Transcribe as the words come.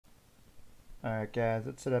Alright guys,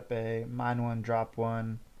 let's set up a mine one, drop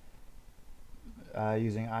one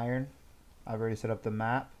using iron. I've already set up the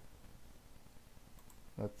map.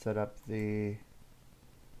 Let's set up the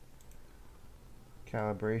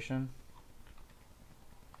calibration.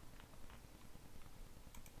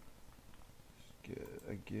 Let's get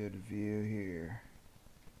a good view here.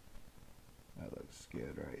 That looks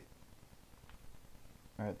good, right?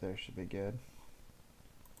 Right there should be good.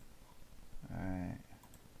 Alright.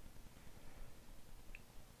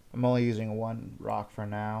 I'm only using one rock for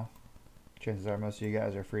now. Chances are most of you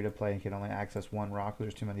guys are free to play and can only access one rock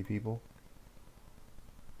because there's too many people.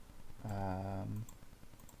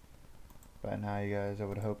 But now you guys, I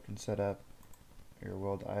would hope, can set up your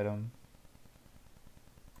world item.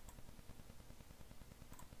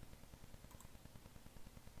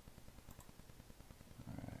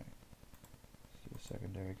 Alright. Let's do a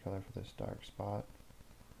secondary color for this dark spot.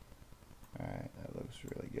 Alright, that looks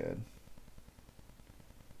really good.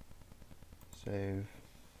 Save.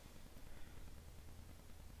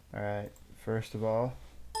 Alright, first of all,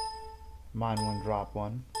 mine one, drop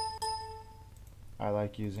one. I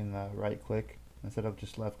like using the right click instead of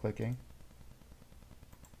just left clicking.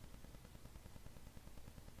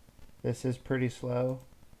 This is pretty slow,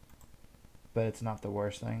 but it's not the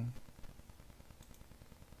worst thing.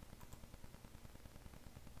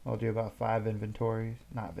 I'll do about 5 inventories,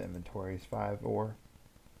 not inventories, 5 ore.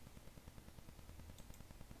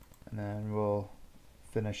 And then we'll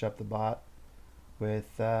finish up the bot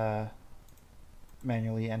with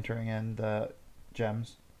manually entering in the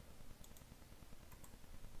gems.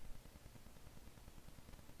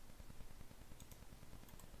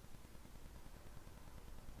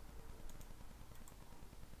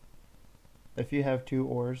 If you have 2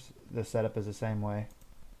 ores, the setup is the same way.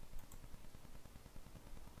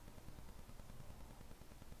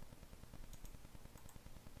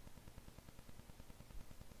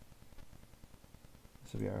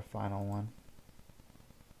 This will be our final one.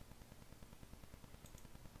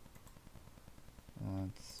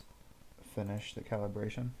 Let's finish the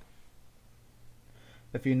calibration.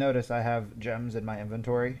 If you notice, I have gems in my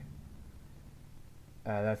inventory.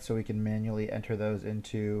 That's so we can manually enter those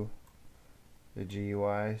into the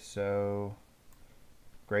GUI. So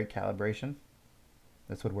great calibration.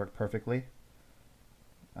 This would work perfectly.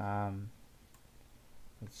 Let's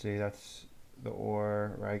see, that's the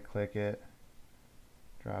ore. Right click it,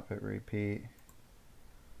 drop it, repeat.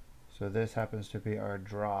 So this happens to be our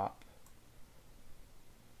drop.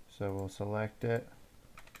 So we'll select it.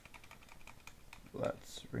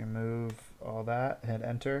 Let's remove all that, hit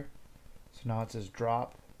enter. So now it says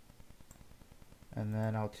drop. And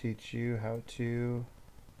then I'll teach you how to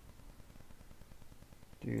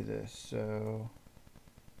do this. So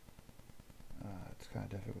it's kind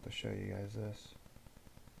of difficult to show you guys this.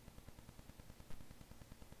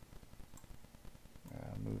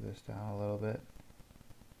 Move this down a little bit.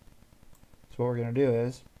 So what we're going to do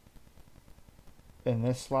is, in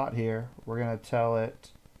this slot here, we're going to tell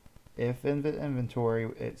it if in the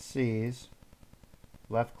inventory it sees,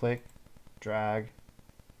 left click, drag,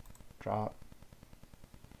 drop.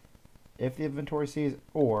 If the inventory sees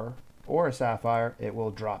ore or a sapphire, it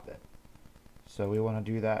will drop it. So we want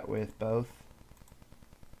to do that with both,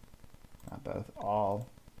 not both, all.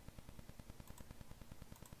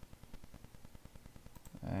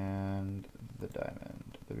 And the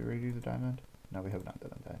diamond. Did we already do the diamond? No, we have not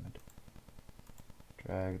done the diamond.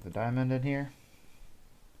 Drag the diamond in here.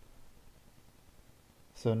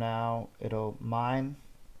 So now it'll mine.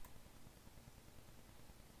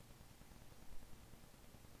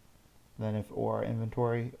 Then if ore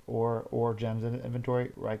inventory or gems in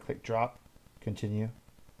inventory, right click drop, continue.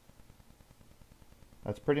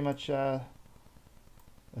 That's pretty much a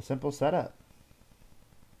simple setup.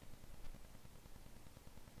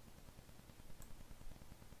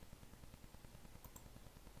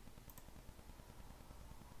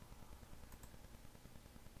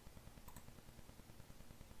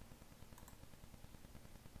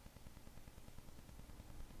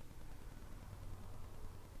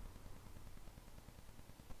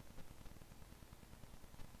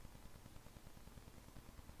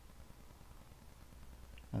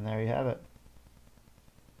 And there you have it.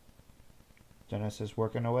 Genesis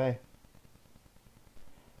working away.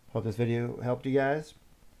 Hope this video helped you guys.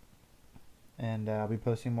 And I'll be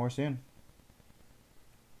posting more soon.